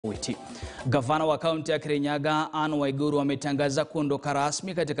Gavana wa kaunti ya Kirinyaga Anne Waiguru ametangaza kuondoka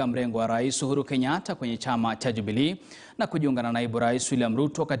rasmi katika mrengo wa Rais Uhuru Kenyatta kwenye chama cha Jubilee na kujiunga na naibu Rais William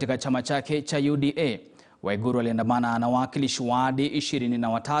Ruto katika chama chake cha UDA. Waiguru aliandamana na wawakilishi wadi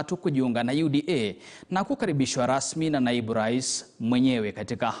 23 kujiunga na UDA na kukaribishwa rasmi na naibu rais mwenyewe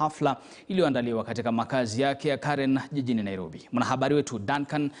katika hafla iliyoandaliwa katika makazi yake ya Karen jijini Nairobi. Mwanahabari wetu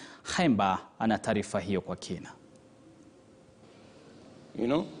Duncan Haimba ana taarifa hiyo kwa kina. You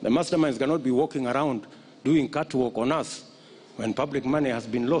know, the masterminds cannot be walking around doing catwalk on us when public money has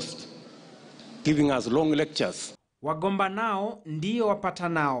been lost, giving us long lectures. Wagomba nao ndio wapata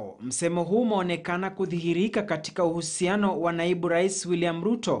nao. Msemo huu umeonekana kudhihirika katika uhusiano wa naibu rais William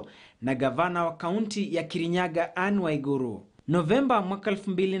Ruto na gavana wa kaunti ya Kirinyaga Anne Waiguru. Novemba mwaka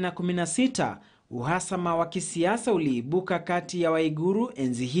 2016, uhasama wa kisiasa uliibuka kati ya Waiguru,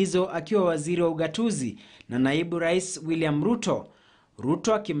 enzi hizo akiwa waziri wa ugatuzi, na naibu rais William Ruto.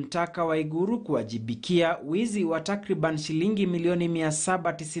 Ruto akimtaka Waiguru kuwajibikia wizi wa takriban shilingi milioni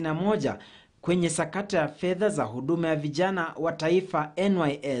 791 kwenye sakata ya fedha za huduma ya vijana wa taifa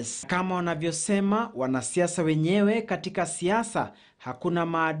NYS. Kama wanavyosema wanasiasa wenyewe, katika siasa hakuna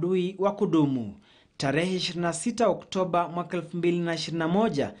maadui wa kudumu. Tarehe 26 Oktoba mwaka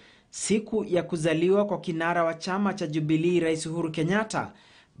 2021, siku ya kuzaliwa kwa kinara wa chama cha Jubilee Rais Uhuru Kenyatta,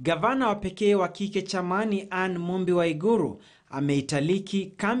 gavana wa pekee wa kike chamani Anne Waiguru ameitaliki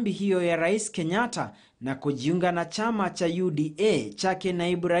kambi hiyo ya Rais Kenyatta na kujiunga na chama cha UDA chake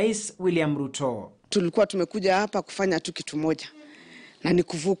naibu Rais William Ruto. Tulikuwa tumekuja hapa kufanya tu kitu moja, na ni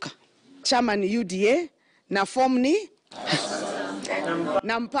kuvuka. Chama ni UDA na form ni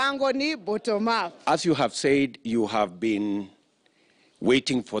na mpango ni bottom up. As you have said, you have been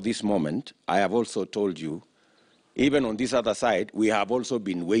waiting for this moment. I have also told you, even on this other side, we have also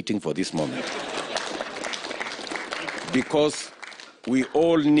been waiting for this moment. Because we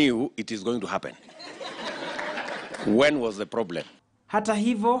all knew it is going to happen. When was the problem? Hata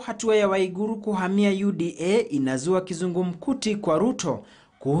hivyo, hatua ya Waiguru kuhamia UDA inazua kizungumkuti kwa Ruto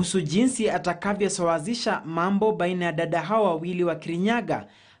kuhusu jinsi atakavyosawazisha mambo baina ya dada hawa wawili wa Kirinyaga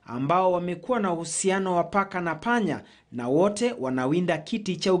ambao wamekuwa na uhusiano wa paka na panya na wote wanawinda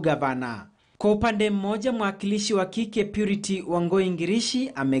kiti cha ugavana. Kwa upande mmoja, mwakilishi wa kike Purity Wangoi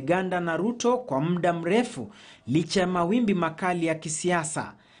Ngirishi ameganda na Ruto kwa muda mrefu licha ya mawimbi makali ya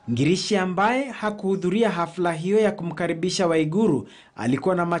kisiasa. Ngirishi ambaye hakuhudhuria hafla hiyo ya kumkaribisha Waiguru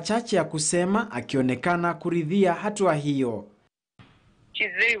alikuwa na machache ya kusema, akionekana kuridhia hatua hiyo.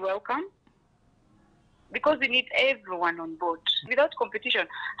 She's very welcome because we need everyone on board. Without competition,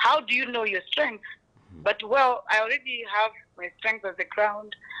 how do you know your strength? But well, I already have my strength as a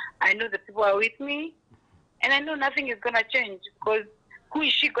ground. I know the people are with me, and I know nothing is going to change, because who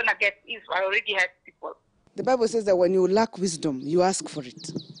is she going to get if I already had people? The Bible says that when you lack wisdom, you ask for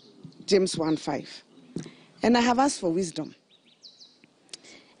it. James 1:5. And I have asked for wisdom.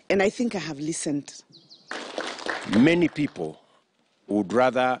 And I think I have listened. Many people would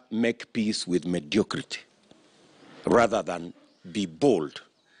rather make peace with mediocrity rather than be bold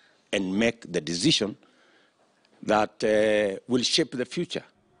and make the decision that will shape the future.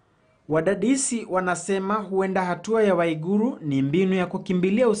 Wadadisi wanasema huenda hatua ya Waiguru ni mbinu ya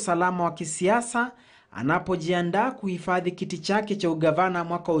kukimbilia usalama wa kisiasa anapojiandaa kuhifadhi kiti chake cha ugavana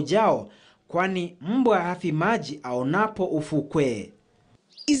mwaka ujao, kwani mbwa hafi maji aonapo ufukwe.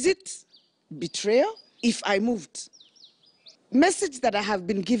 Is it betrayal if I moved? Message that I have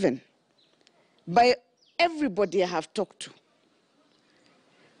been given by everybody I have talked to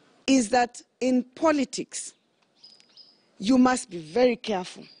is that in politics you must be very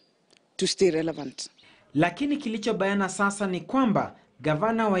careful to stay relevant. Lakini kilicho bayana sasa ni kwamba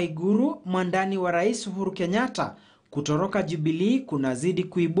gavana Waiguru, mwandani wa Rais Uhuru Kenyatta, kutoroka Jubilee kunazidi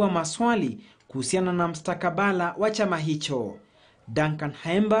kuibua maswali kuhusiana na mstakabala wa chama hicho. Duncan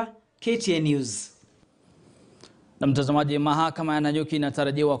Haimba, KTN News. Na mtazamaji, mahakama ya Nanyuki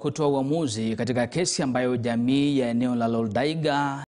inatarajiwa kutoa uamuzi katika kesi ambayo jamii ya eneo la Loldaiga